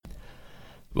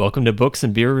Welcome to Books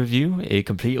and Beer Review, a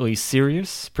completely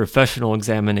serious, professional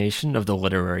examination of the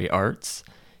literary arts.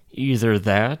 Either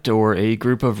that, or a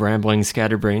group of rambling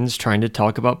scatterbrains trying to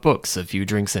talk about books a few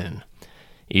drinks in.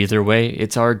 Either way,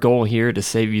 it's our goal here to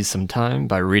save you some time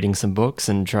by reading some books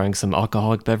and trying some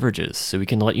alcoholic beverages so we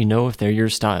can let you know if they're your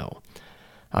style.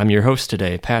 I'm your host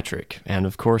today, Patrick, and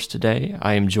of course today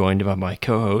I am joined by my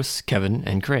co-hosts, Kevin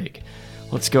and Craig.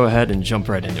 Let's go ahead and jump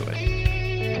right into it.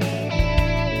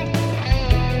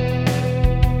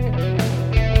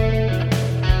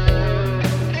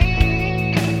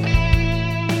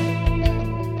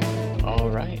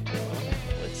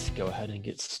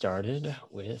 Get started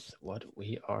with what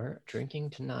we are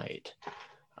drinking tonight.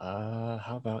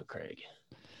 How about Craig?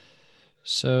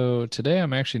 So today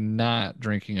I'm actually not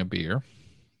drinking a beer,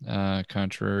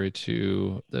 contrary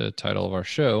to the title of our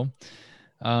show.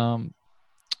 I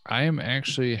am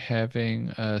actually having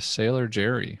a Sailor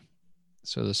Jerry,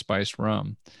 so the spiced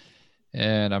rum,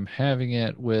 and I'm having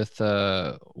it with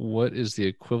what is the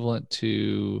equivalent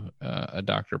to a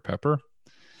Dr. Pepper.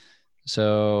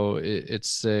 So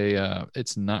it's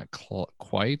not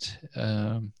quite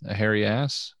a hairy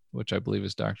ass, which I believe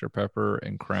is Dr. Pepper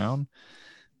and Crown,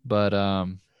 but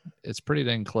it's pretty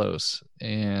dang close,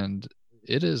 and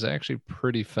it is actually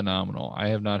pretty phenomenal. I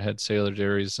have not had Sailor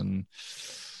Jerry's in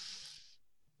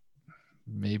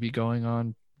maybe going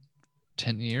on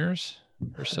 10 years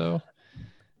or so,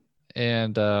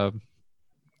 and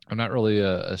I'm not really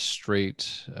a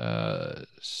straight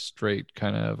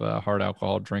kind of hard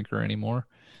alcohol drinker anymore.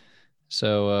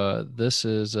 So this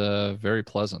is very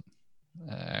pleasant,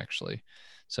 actually.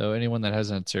 So anyone that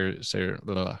hasn't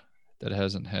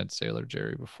had Sailor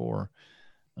Jerry before,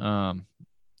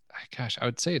 gosh, I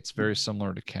would say it's very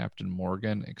similar to Captain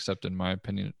Morgan, except in my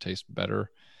opinion, it tastes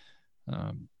better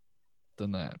than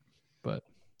that. But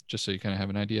just so you kind of have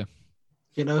an idea.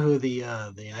 You know who the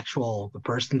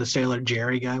person, the Sailor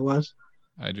Jerry guy was?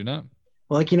 I do not.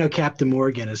 Well, Captain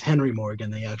Morgan is Henry Morgan,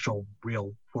 the actual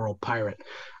real world pirate.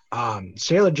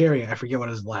 Sailor Jerry, I forget what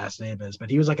his last name is, but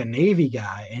he was like a Navy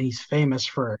guy, and he's a famous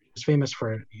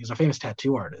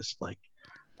tattoo artist. Like,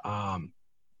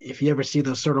 if you ever see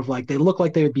those sort of like, they look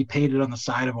like they would be painted on the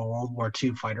side of a World War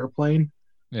II fighter plane.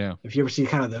 Yeah. If you ever see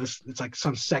kind of those, it's like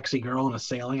some sexy girl in a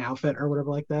sailing outfit or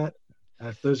whatever like that.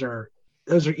 Those are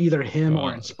either him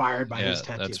or inspired by his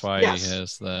tattoos. That's why he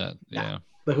has that. Yeah.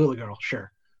 The hula girl,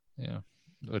 sure. Yeah.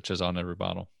 Which is on every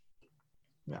bottle.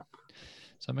 Yeah.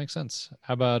 So that makes sense.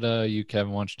 How about you,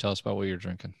 Kevin? Why don't you tell us about what you're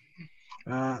drinking?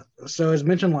 So as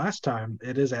mentioned last time,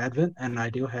 it is Advent, and I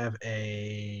do have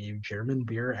a German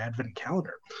beer Advent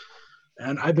calendar.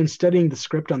 And I've been studying the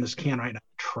script on this can right now to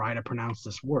try to pronounce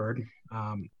this word.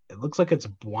 It looks like it's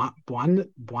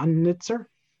Bonitzer.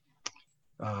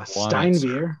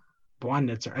 Steinbier.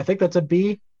 Bonitzer. I think that's a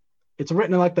B. It's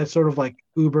written in like that sort of like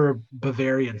uber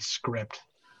Bavarian script.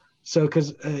 So,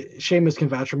 because Seamus can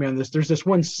vouch for me on this, there's this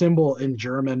one symbol in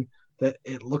German that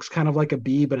it looks kind of like a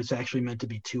B, but it's actually meant to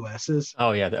be two S's.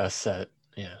 Oh yeah, the S set.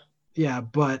 Yeah. Yeah,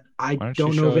 but I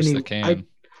don't know of any.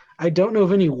 I don't know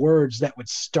of any words that would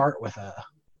start with a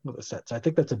set. So I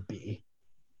think that's a B.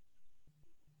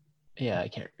 Yeah, I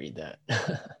can't read that.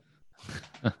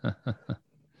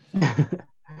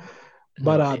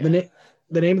 But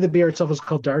the name of the beer itself is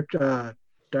called Dark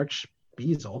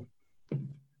Spiegel,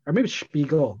 or maybe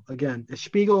Spiegel. Again, is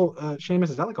Spiegel, Seamus,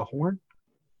 is that like a horn?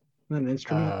 Is that an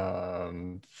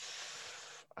instrument?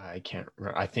 I can't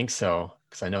remember. I think so,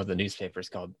 because I know the newspaper is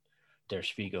called Der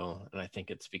Spiegel, and I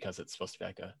think it's because it's supposed to be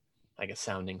like a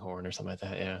sounding horn or something like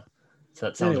that. Yeah. So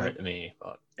that sounds right to me.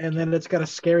 But and then it's got a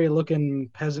scary looking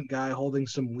peasant guy holding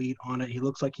some wheat on it. He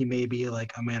looks like he may be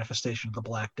like a manifestation of the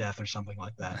Black Death or something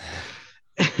like that.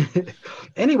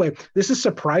 Anyway, this is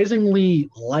surprisingly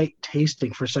light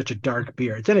tasting for such a dark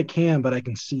beer. It's in a can, but I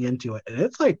can see into it. And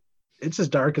it's as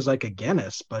dark as like a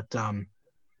Guinness, but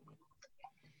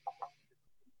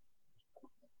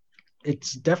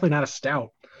it's definitely not a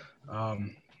stout.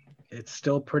 It's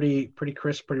still pretty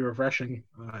crisp, pretty refreshing,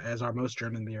 as are most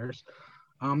German beers.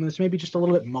 It's maybe just a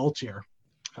little bit maltier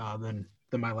than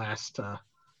my last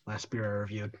beer I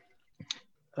reviewed.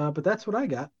 But that's what I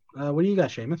got. What do you got,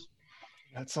 Seamus?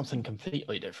 That's something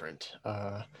completely different.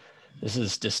 This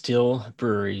is Distill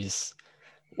Brewery's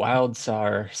Wild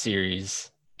Sour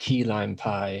Series Key Lime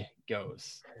Pie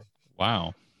Goes.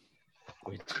 Wow.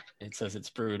 It says it's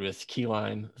brewed with key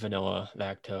lime, vanilla,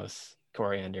 lactose,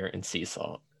 coriander, and sea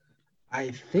salt.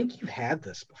 I think you've had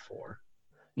this before.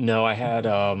 No, I had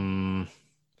can't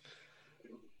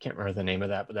remember the name of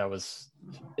that, but it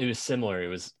was similar.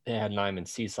 It had lime and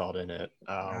sea salt in it.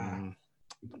 I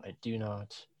do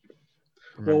not.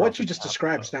 Well, what you just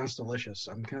described sounds delicious.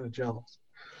 I'm kind of jealous.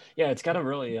 Yeah, it's got a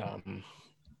really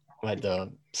like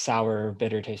the sour,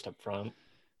 bitter taste up front.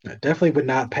 It definitely would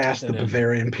not pass the Then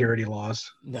Bavarian purity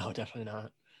laws. no, definitely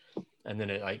not. And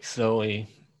then it like slowly,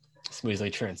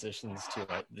 smoothly transitions to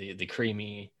like the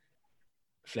creamy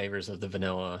flavors of the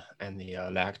vanilla and the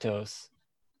lactose.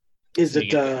 Is So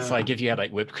it it's like if you had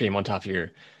like whipped cream on top of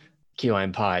your key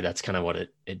lime pie, that's kind of what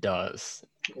it does.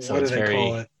 So what do it's they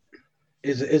call very. it?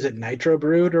 Is it nitro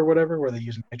brewed or whatever, where they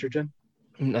use nitrogen?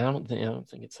 I don't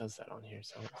think it says that on here,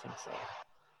 so I don't think so.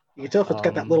 You can tell if it's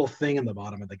got that Um, little thing in the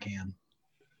bottom of the can.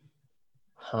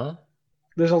 huh?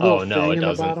 There's a little Oh no, thing it in the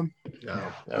doesn't. bottom.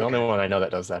 No, the Okay. only one I know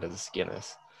that does that is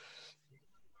Guinness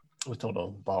with the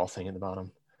little ball thing in the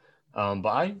bottom.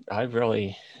 But I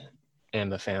really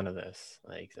am a fan of this.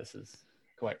 Like this is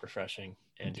quite refreshing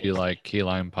and Do you tasty. like key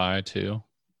lime pie too?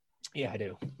 Yeah, I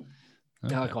do.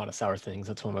 Okay. I like a lot of sour things.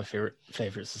 That's one of my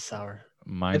favorites is sour. I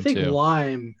Mine think too.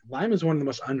 lime is one of the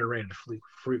most underrated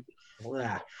fruit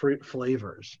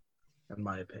flavors, in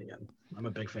my opinion. I'm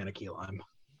a big fan of key lime.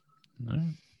 All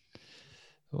right.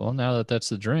 Well, now that that's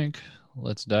the drink,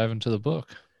 let's dive into the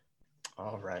book.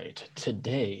 All right.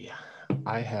 Today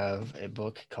I have a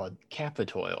book called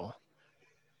Capitoil,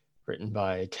 written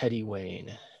by Teddy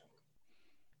Wayne.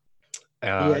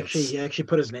 He actually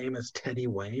put his name as Teddy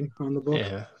Wayne on the book,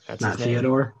 Yeah, that's not his name.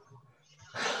 Theodore.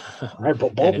 All right, but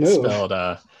And bold it's move. spelled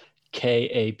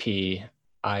Kapitoil.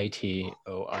 I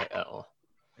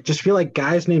just feel like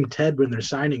guys named Ted when they're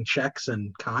signing checks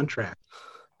and contracts.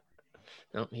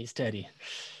 No, he's Teddy.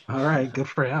 All right, good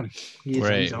for him. He's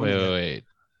owning it. Wait.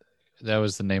 That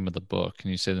was the name of the book. Can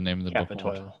you say the name of the book?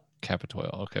 Capitoil.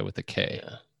 Capitoil. Okay, with a K.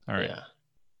 Yeah. All right. Yeah.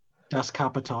 Das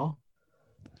Kapital.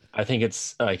 I think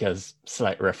it's like a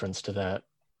slight reference to that.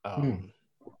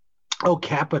 Oh,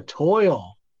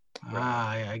 Capitoil.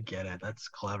 Right. I get it. That's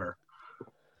clever.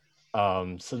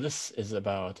 So this is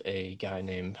about a guy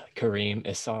named Kareem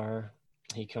Issar.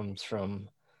 He comes from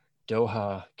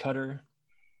Doha, Qatar.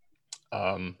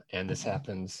 And this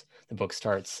happens, the book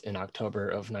starts in October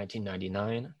of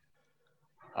 1999.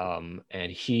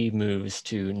 And he moves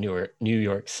to New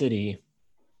York City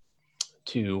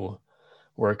to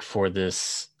work for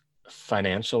this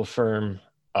financial firm.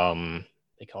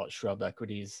 They call it Shrub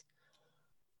Equities.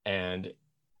 And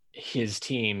his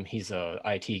team, he's a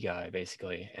IT guy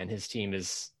basically, and his team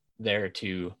is there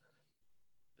to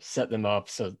set them up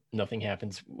so nothing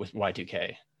happens with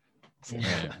Y2K. So,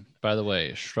 Right. By the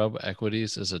way, Shrub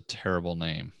Equities is a terrible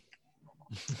name.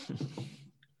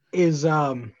 Is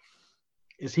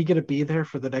he going to be there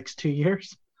for the next 2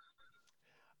 years?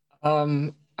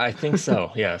 I think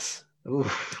so. Yes.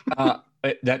 Oof.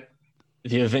 That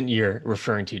the event you're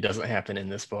referring to doesn't happen in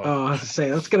this book. Oh, I was say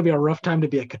that's going to be a rough time to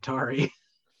be a Qatari.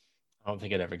 I don't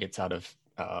think it ever gets out of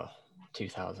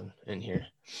 2000 in here.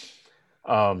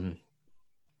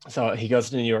 So he goes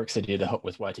to New York City to help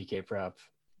with Y2K prep.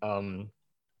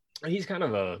 He's kind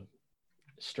of a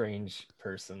strange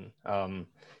person.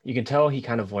 You can tell he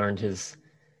kind of learned his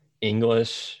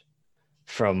English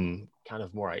from kind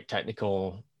of more like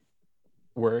technical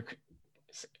work.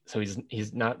 So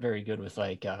he's not very good with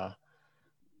like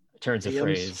turns of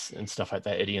phrase and stuff like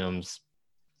that, idioms.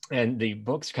 And the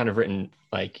book's kind of written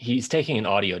like he's taking an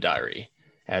audio diary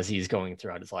as he's going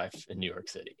throughout his life in New York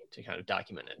City to kind of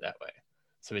document it that way.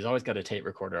 So he's always got a tape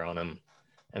recorder on him.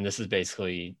 And this is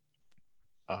basically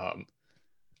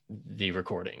the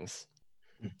recordings.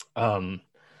 I mean,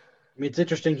 it's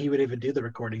interesting he would even do the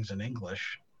recordings in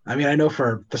English. I mean, I know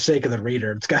for the sake of the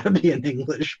reader, it's got to be in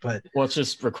English, but well, it's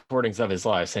just recordings of his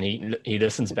life, and he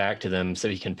listens back to them so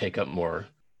he can pick up more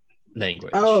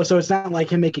language. Oh, so it's not like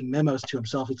him making memos to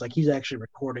himself. It's like he's actually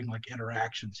recording like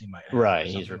interactions he might have. Right,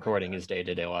 he's recording his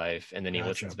day-to-day life, and then he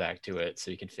listens back to it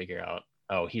so he can figure out.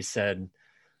 Oh, he said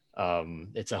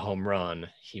it's a home run.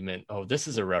 He meant, oh, this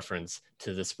is a reference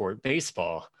to the sport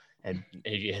baseball. And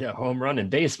if you hit a home run in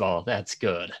baseball, that's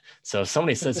good. So if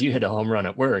somebody says you hit a home run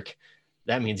at work,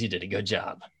 that means you did a good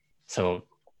job. So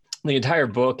the entire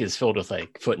book is filled with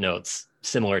like footnotes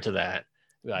similar to that.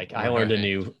 Like I learned a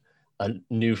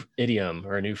new idiom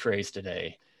or a new phrase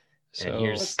today. And So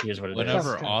here's what it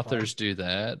whenever is. authors do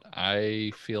that,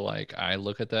 I feel like I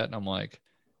look at that and I'm like,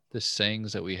 the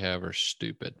sayings that we have are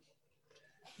stupid.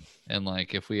 And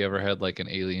like if we ever had like an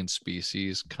alien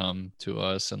species come to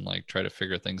us and like try to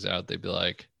figure things out, they'd be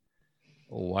like,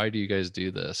 why do you guys do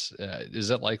this? Is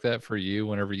it like that for you?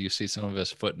 Whenever you see some of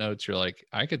his footnotes, you're like,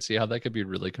 I could see how that could be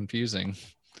really confusing.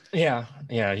 Yeah.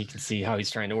 You can see how he's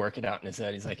trying to work it out in his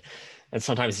head. He's like, And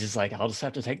sometimes he's like, I'll just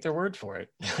have to take their word for it.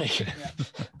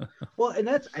 Well, and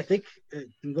that's, I think, a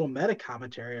little meta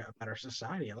commentary about our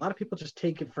society. A lot of people just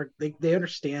take it for, they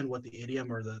understand what the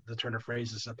idiom or the turn of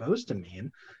phrase is supposed to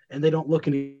mean, and they don't look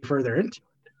any further into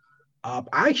it.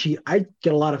 I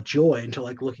get a lot of joy into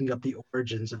like looking up the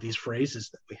origins of these phrases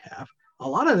that we have. A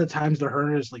lot of the times they're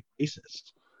heard as like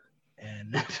racist,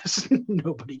 and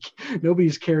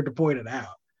nobody's cared to point it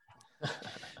out.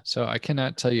 So I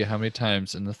cannot tell you how many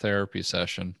times in the therapy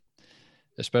session,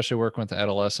 especially working with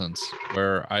adolescents,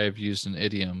 where I have used an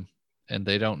idiom and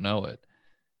they don't know it.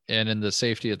 And in the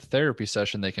safety of the therapy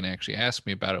session, they can actually ask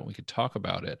me about it. And we could talk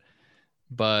about it,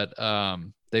 but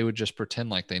they would just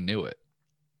pretend like they knew it.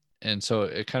 And so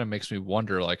it kind of makes me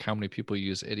wonder, like, how many people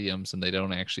use idioms and they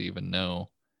don't actually even know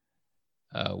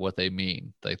what they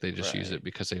mean. Like they just use it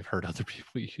because they've heard other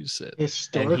people use it.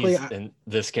 Historically, and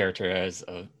this character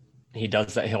he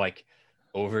does that. He'll like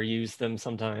overuse them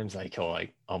sometimes. Like he'll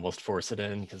like almost force it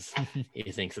in because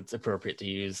he thinks it's appropriate to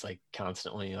use like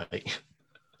constantly. Like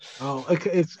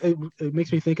it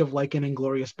makes me think of like in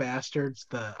Inglourious Bastards,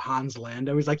 the Hans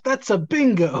Lando. He's like, "That's a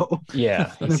bingo."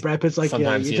 Yeah, and then Brad Pitt's like,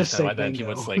 "Yeah, you just say like bingo."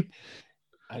 That. People, it's like,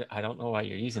 I don't know why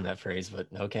you're using that phrase, but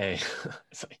okay.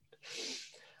 It's like,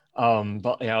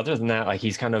 but yeah, other than that, like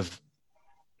he's kind of,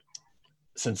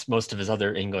 since most of his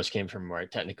other English came from more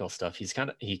technical stuff,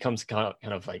 he comes kind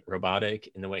of like robotic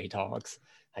in the way he talks.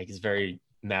 Like he's very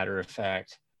matter of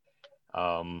fact,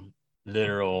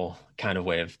 literal kind of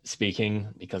way of speaking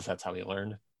because that's how he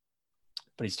learned.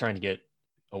 But he's trying to get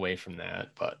away from that.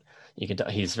 But you can tell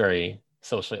he's very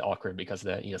socially awkward because of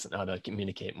that. He doesn't know how to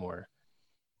communicate more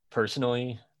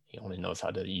personally. He only knows how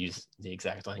to use the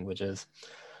exact languages.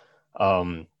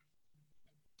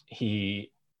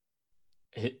 He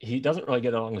doesn't really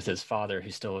get along with his father, who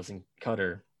still lives in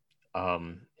Qatar.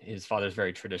 His father's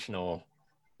very traditional,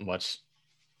 much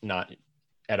not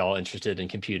at all interested in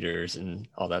computers and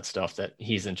all that stuff that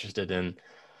he's interested in.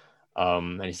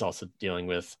 And he's also dealing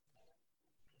with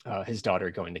his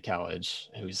daughter going to college,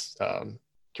 who's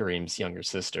Kareem's younger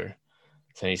sister.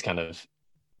 So he's kind of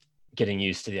getting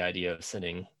used to the idea of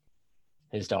sending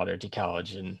his daughter to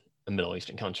college in a Middle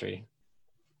Eastern country.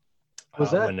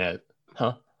 Was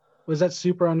that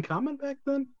super uncommon back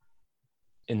then?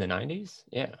 In the 90s?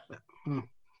 Yeah.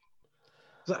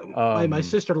 My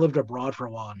sister lived abroad for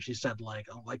a while, and she said like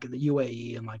in the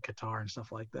UAE and like Qatar and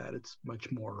stuff like that, it's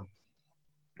much more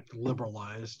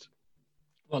liberalized.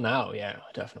 Well, now, yeah,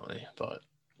 definitely. But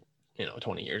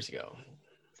 20 years ago.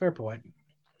 Fair point.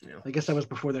 Yeah. I guess that was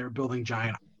before they were building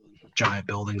giant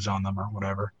buildings on them or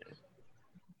whatever.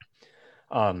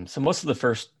 So most of the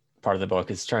first part of the book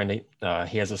is trying to,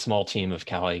 he has a small team of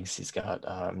colleagues. He's got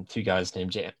two guys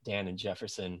named Dan and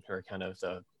Jefferson, who are kind of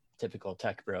the typical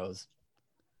tech bros,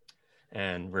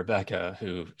 and Rebecca,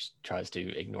 who tries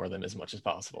to ignore them as much as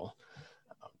possible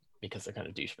because they're kind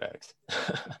of douchebags.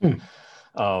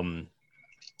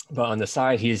 But on the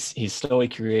side, he's slowly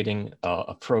creating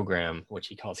a program, which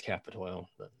he calls Capital Oil,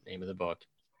 the name of the book.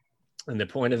 And the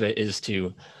point of it is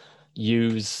to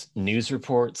use news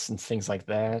reports and things like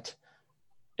that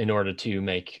in order to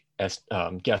make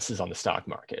guesses on the stock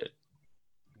market.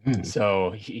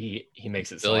 So he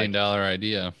makes it $1 billion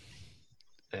idea.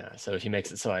 Yeah, so he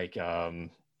makes it so like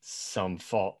some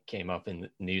fault came up in the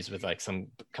news with like some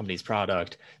company's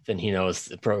product, then he knows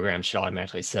the program should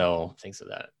automatically sell things of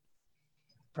that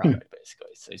product,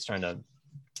 basically. So he's trying to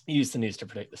use the news to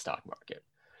predict the stock market.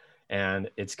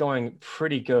 And it's going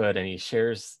pretty good, and he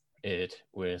shares it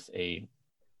with a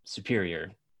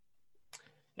superior.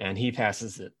 And he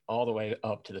passes it all the way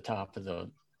up to the top of the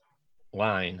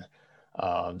line.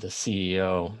 The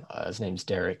CEO, his name's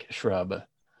Derek Shrub.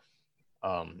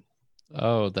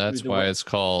 That's why it's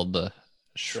called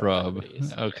Shrub.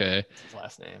 Okay. That's his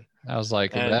last name. I was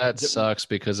like, that sucks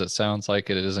because it sounds like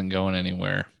it isn't going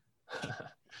anywhere.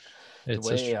 It's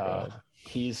the way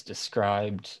he's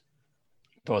described,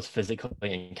 both physically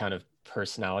and kind of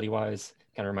personality-wise,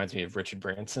 kind of reminds me of Richard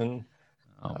Branson.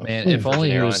 Oh man, if only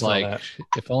he was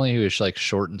like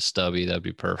short and stubby, that'd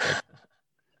be perfect.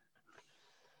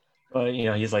 But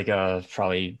he's like a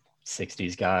probably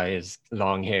 60s guy, his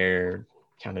long hair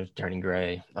kind of turning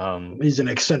gray. He's an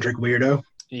eccentric weirdo.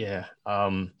 Yeah.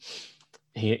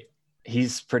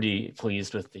 He's pretty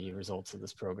pleased with the results of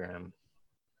this program,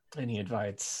 and he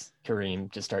invites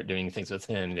Kareem to start doing things with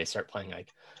him. They start playing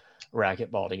like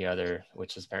racquetball together,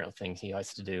 which is apparently things he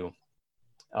likes to do.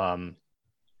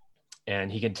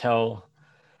 And he can tell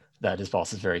that his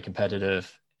boss is very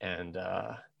competitive, and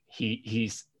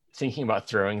he's thinking about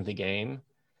throwing the game,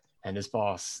 and his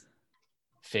boss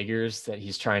figures that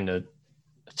he's trying to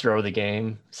throw the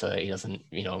game so that he doesn't,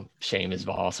 shame his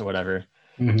boss or whatever.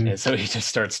 Mhm. And so he just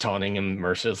starts taunting him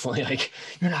mercilessly, like,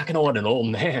 "You're not gonna let an old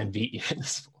man beat you in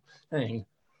this thing."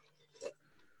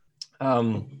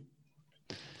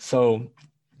 So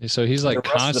he's like the rest of the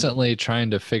constantly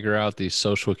trying to figure out these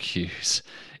social cues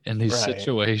in these Right.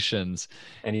 situations.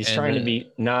 and he's And trying to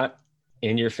be not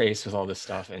in your face with all this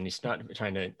stuff, and he's not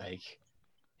trying to like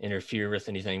interfere with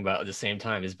anything, but at the same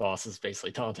time his boss is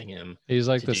basically taunting him. He's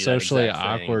like to the do that socially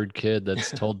exact thing. awkward kid that's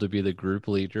told to be the group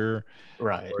leader,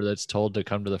 Right. or that's told to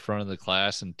come to the front of the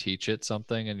class and teach it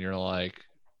something, and you're like,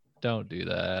 don't do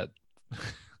that.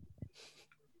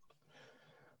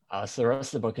 So the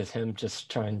rest of the book is him just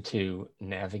trying to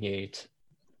navigate,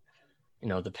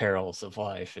 the perils of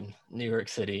life in New York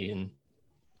City, and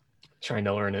trying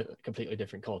to learn a completely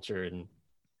different culture, and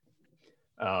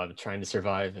trying to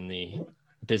survive in the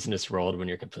business world when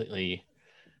you're completely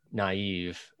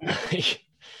naive.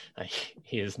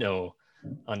 He has no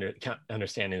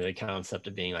understanding of the concept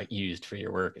of being like used for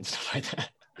your work and stuff like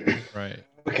that. Right.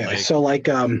 Okay, so like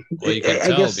Well, you can I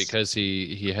tell guess because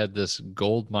he had this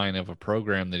gold mine of a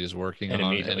program that he's working And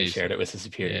on, immediately he's- shared it with his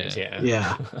superiors. Yeah.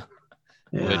 Yeah.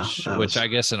 Yeah, which that which was- I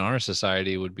guess in our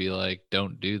society would be like,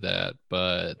 don't do that,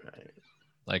 but Right.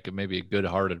 like maybe a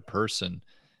good-hearted person,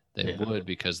 they Yeah. would,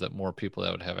 because that more people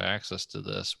that would have access to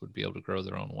this would be able to grow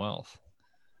their own wealth.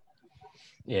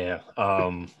 Yeah.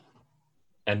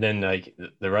 And then like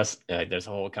the rest, there's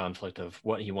a whole conflict of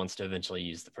what he wants to eventually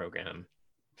use the program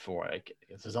for. Like,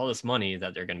 there's all this money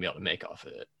that they're going to be able to make off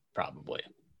of it, probably,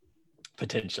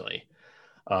 potentially,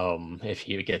 if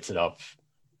he gets it up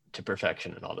to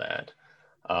perfection and all that.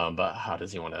 But how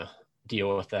does he want to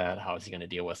deal with that? How is he going to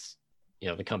deal with,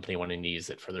 the company wanting to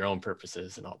use it for their own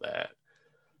purposes and all that?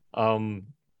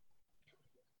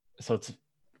 So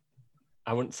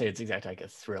I wouldn't say it's exactly like a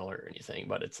thriller or anything,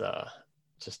 but it's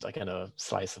just like kind of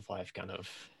slice of life kind of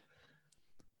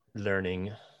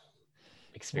learning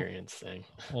experience thing.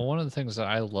 Well, one of the things that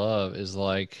I love is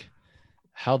like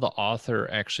how the author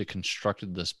actually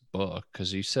constructed this book,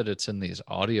 because you said it's in these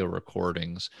audio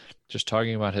recordings just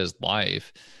talking about his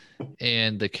life,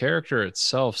 and the character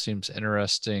itself seems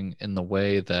interesting in the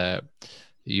way that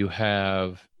you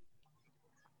have,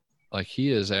 like,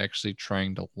 he is actually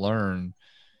trying to learn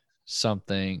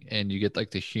something, and you get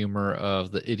like the humor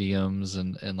of the idioms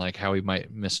and like how he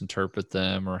might misinterpret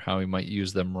them or how he might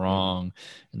use them wrong,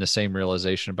 and the same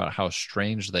realization about how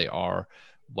strange they are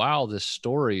while this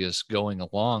story is going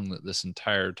along this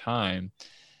entire time.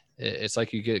 It's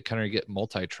like you get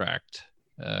multi-tracked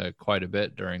quite a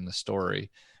bit during the story.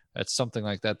 That's something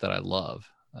like that I love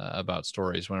about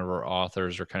stories, whenever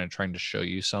authors are kind of trying to show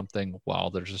you something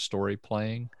while there's a story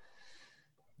playing.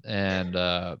 And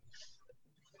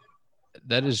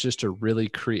that is just a really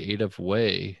creative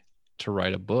way to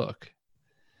write a book.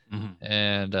 Mm-hmm.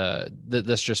 And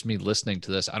that's just me listening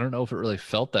to this. I don't know if it really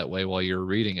felt that way while you're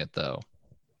reading it, though.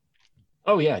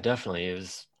 Oh yeah, definitely. It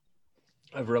was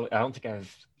I don't think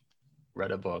I've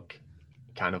read a book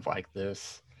kind of like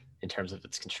this in terms of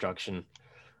its construction.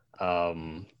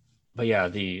 But yeah,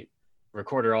 the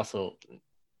recorder also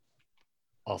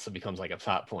becomes like a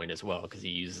plot point as well, because he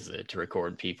uses it to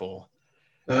record people.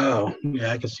 Oh,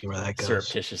 yeah, I can see where that goes.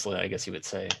 Surreptitiously, I guess you would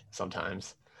say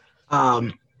sometimes.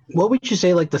 What would you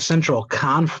say like the central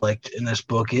conflict in this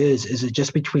book is? Is it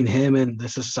just between him and the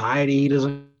society he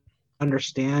doesn't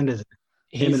understand? Is it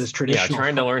him and his traditional?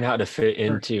 Trying to learn how to fit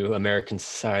into American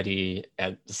society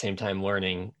at the same time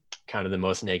learning kind of the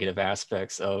most negative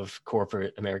aspects of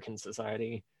corporate American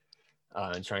society,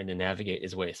 and trying to navigate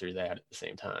his way through that at the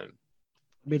same time.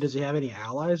 I mean, does he have any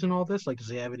allies in all this? Like, does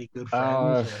he have any good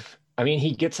friends? I mean,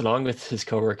 he gets along with his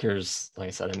coworkers. Like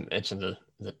I said, I mentioned the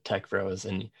tech bros,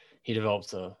 and he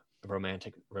develops a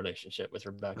romantic relationship with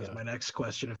Rebecca. That's my next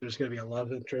question. If there's going to be a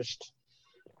love interest.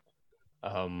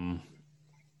 But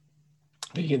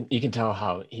you can tell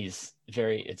how it's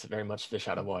very much fish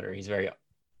out of water. He's very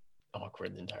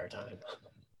awkward the entire time.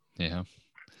 Yeah.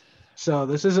 So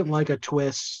this isn't like a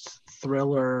twist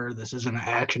thriller. This isn't an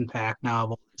action-packed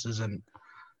novel. This isn't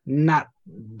not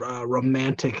a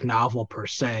romantic novel per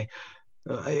se.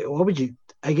 What would you?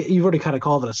 You've already kind of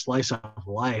called it a slice of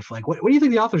life. Like, what do you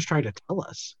think the author's trying to tell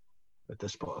us with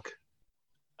this book?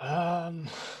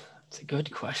 It's a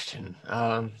good question.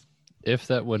 If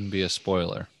that wouldn't be a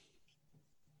spoiler.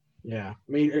 Yeah,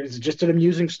 I mean, is it just an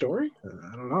amusing story?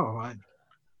 I don't know.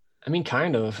 I mean,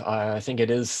 kind of. I think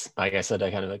it is, like I said, a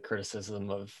kind of a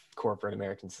criticism of corporate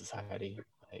American society,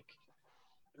 like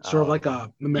sort of like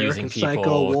a American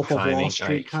Psycho, Wolf of Wall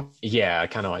Street. Yeah,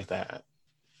 kind of like that.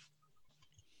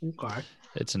 Okay.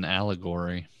 It's an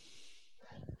allegory.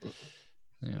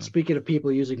 You know. Speaking of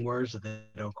people using words that they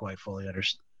don't quite fully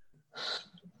understand.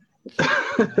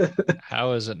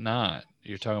 How is it not?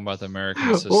 You're talking about the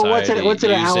American society. Well, what's it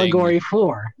an allegory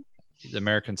for? The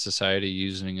American society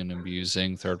using and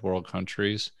abusing third world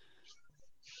countries.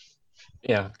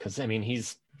 Yeah, because I mean,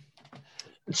 he's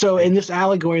so in this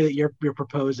allegory that you're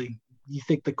proposing, you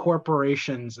think the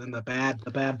corporations and the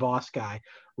bad boss guy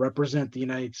represent the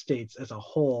United States as a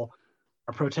whole.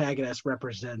 Our protagonist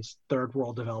represents third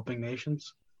world developing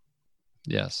nations.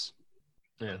 Yes.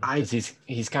 Yeah, because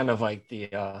he's kind of like the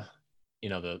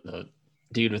the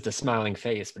dude with the smiling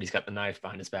face, but he's got the knife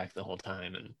behind his back the whole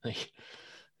time, and like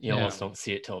you almost don't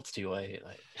see it till it's too late.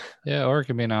 Like, yeah, or it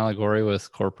could be an allegory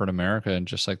with corporate America and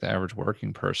just like the average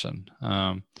working person.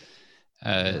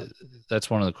 That's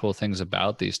one of the cool things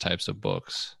about these types of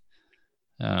books.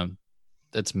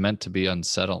 It's meant to be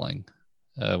unsettling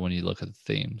when you look at the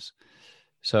themes.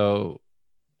 So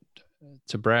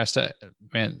to brass that,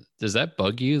 man, does that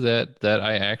bug you that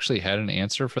I actually had an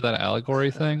answer for that allegory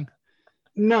thing?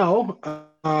 No.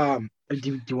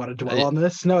 Do you want to dwell on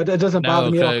this? No, it doesn't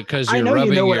bother me. Because I know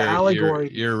you know what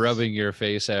allegory. You're rubbing your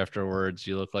face afterwards.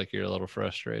 You look like you're a little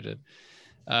frustrated.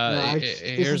 This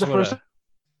is the first time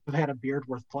I've had a beard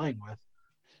worth playing with.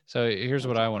 So here's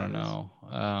what I want to know.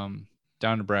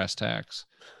 Down to brass tacks.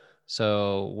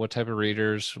 So what type of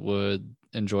readers would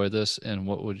enjoy this, and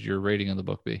what would your rating of the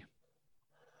book be?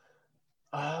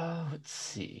 Let's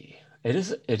see. It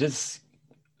is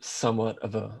somewhat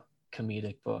of a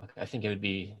comedic book. I think it would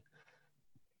be,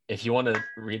 if you want to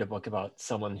read a book about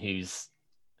someone who's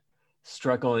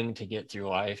struggling to get through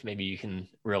life, maybe you can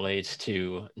relate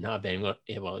to not being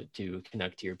able to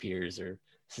connect to your peers or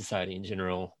society in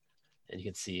general, and you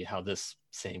can see how this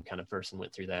same kind of person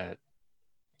went through that.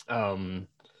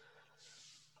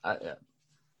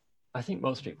 I think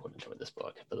most people would enjoy this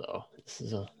book, though.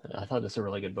 I thought this was a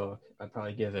really good book. I'd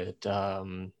probably give it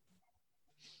 8.5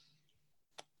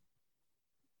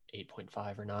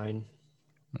 or 9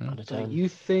 out of 10. So you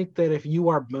think that if you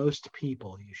are most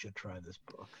people, you should try this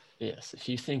book? Yes, if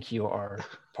you think you are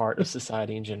part of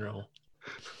society in general.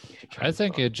 I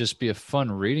think it'd just be a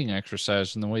fun reading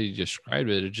exercise, and the way you described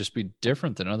it, it'd just be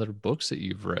different than other books that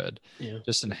you've read. Yeah,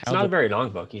 just in how it's not a very long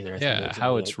book either.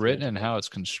 How it's written and how it's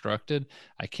constructed.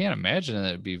 I can't imagine that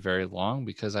it'd be very long,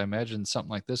 because I imagine something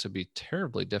like this would be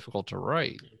terribly difficult to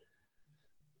write,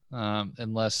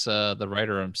 unless the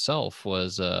writer himself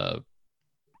was, in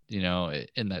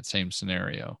that same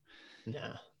scenario.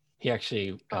 Yeah, he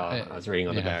actually. I was reading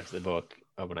on the back of the book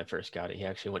when I first got it. He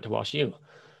actually went to Wash U.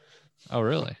 Oh,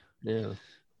 really? Yeah.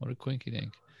 What a quinky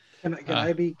dink. Can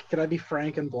I be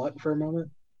frank and blunt for a moment?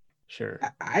 Sure.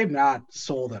 I'm not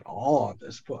sold at all on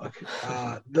this book.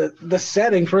 The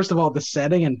setting, first of all, the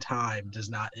setting and time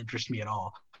does not interest me at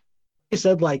all. He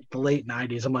said like the late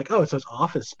 90s. I'm like, oh, it says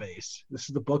Office Space. This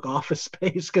is the book Office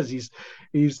Space, because he's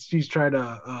trying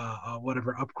to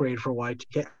whatever upgrade for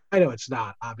Y2K. I know it's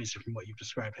not, obviously, from what you've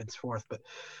described henceforth, but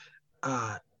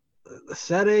the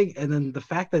setting, and then the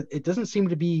fact that it doesn't seem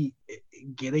to be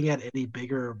getting at any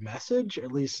bigger message,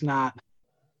 at least not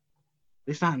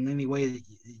in any way that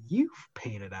you've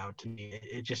painted out to me.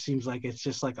 It just seems like it's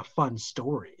just like a fun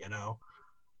story,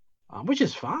 which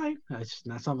is fine. It's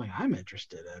not something I'm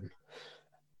interested in.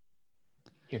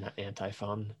 You're not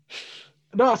anti-fun.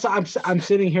 No, so I'm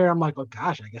sitting here. I'm like, oh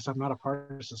gosh, I guess I'm not a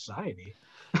part of society.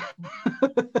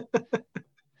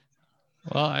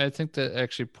 Well, I think that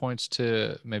actually points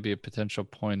to maybe a potential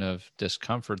point of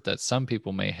discomfort that some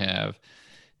people may have,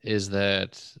 is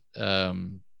that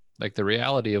like the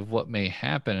reality of what may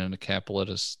happen in a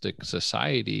capitalistic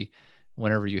society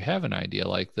whenever you have an idea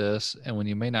like this, and when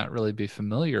you may not really be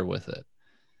familiar with it.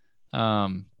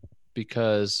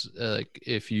 Because like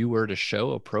if you were to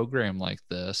show a program like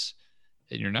this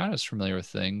and you're not as familiar with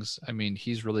things, I mean,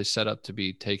 he's really set up to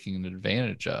be taken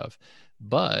advantage of.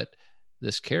 But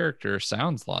this character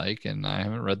sounds like, and I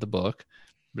haven't read the book,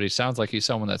 but he sounds like he's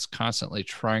someone that's constantly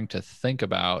trying to think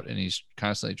about, and he's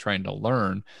constantly trying to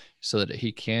learn so that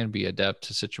he can be adept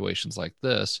to situations like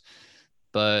this.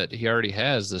 But he already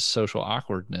has this social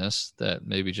awkwardness that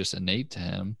may be just innate to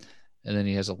him. And then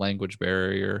he has a language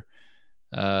barrier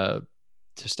to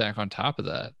stack on top of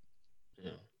that.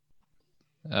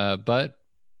 Yeah. But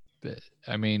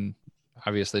I mean,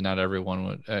 obviously not everyone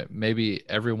would, maybe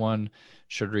everyone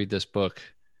should read this book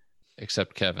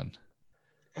except Kevin.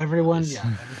 Everyone,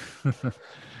 yeah.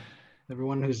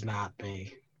 Everyone who's not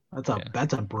me.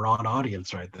 That's a broad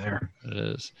audience right there. It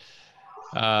is.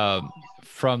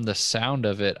 From the sound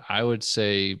of it, I would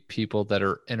say people that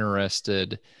are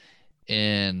interested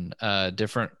in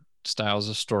different styles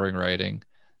of story writing,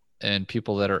 and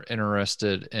people that are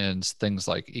interested in things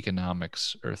like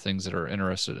economics or things that are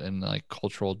interested in like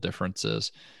cultural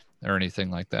differences or anything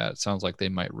like that. It sounds like they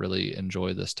might really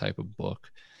enjoy this type of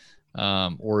book,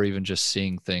 or even just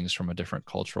seeing things from a different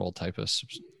cultural type of,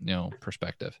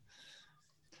 perspective.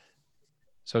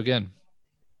 So again,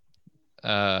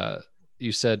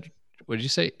 you said, what did you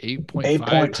say?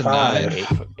 8.5 to 9?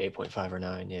 8.5 or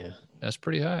 9. Yeah. That's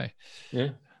pretty high. Yeah.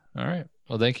 All right.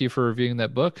 Well, thank you for reviewing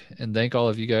that book, and thank all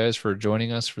of you guys for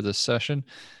joining us for this session,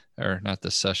 or not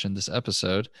this session, this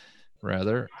episode,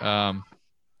 rather.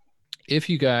 If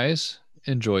you guys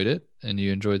enjoyed it and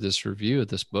you enjoyed this review of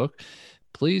this book,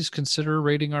 please consider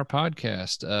rating our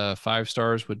podcast. 5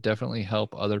 stars would definitely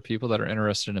help other people that are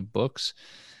interested in books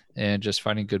and just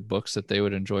finding good books that they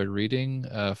would enjoy reading,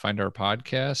 find our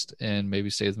podcast and maybe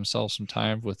save themselves some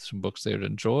time with some books they would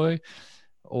enjoy,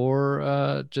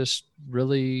 or just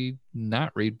really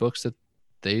not read books that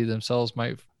they themselves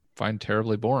might find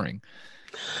terribly boring.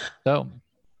 So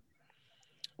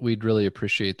we'd really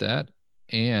appreciate that.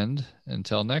 And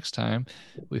until next time,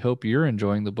 we hope you're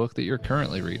enjoying the book that you're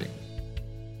currently reading.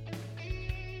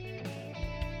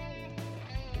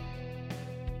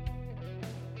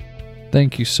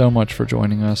 Thank you so much for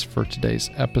joining us for today's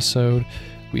episode.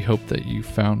 We hope that you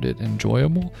found it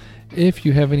enjoyable. If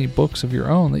you have any books of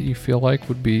your own that you feel like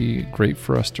would be great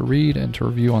for us to read and to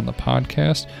review on the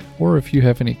podcast, or if you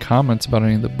have any comments about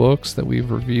any of the books that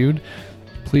we've reviewed,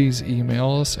 please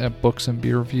email us at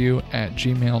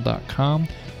booksandbeerreview@gmail.com,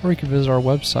 or you can visit our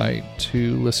website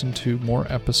to listen to more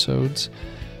episodes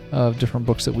of different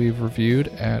books that we've reviewed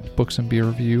at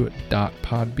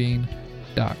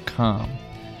booksandbeerreview.podbean.com.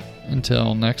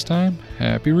 Until next time,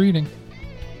 happy reading.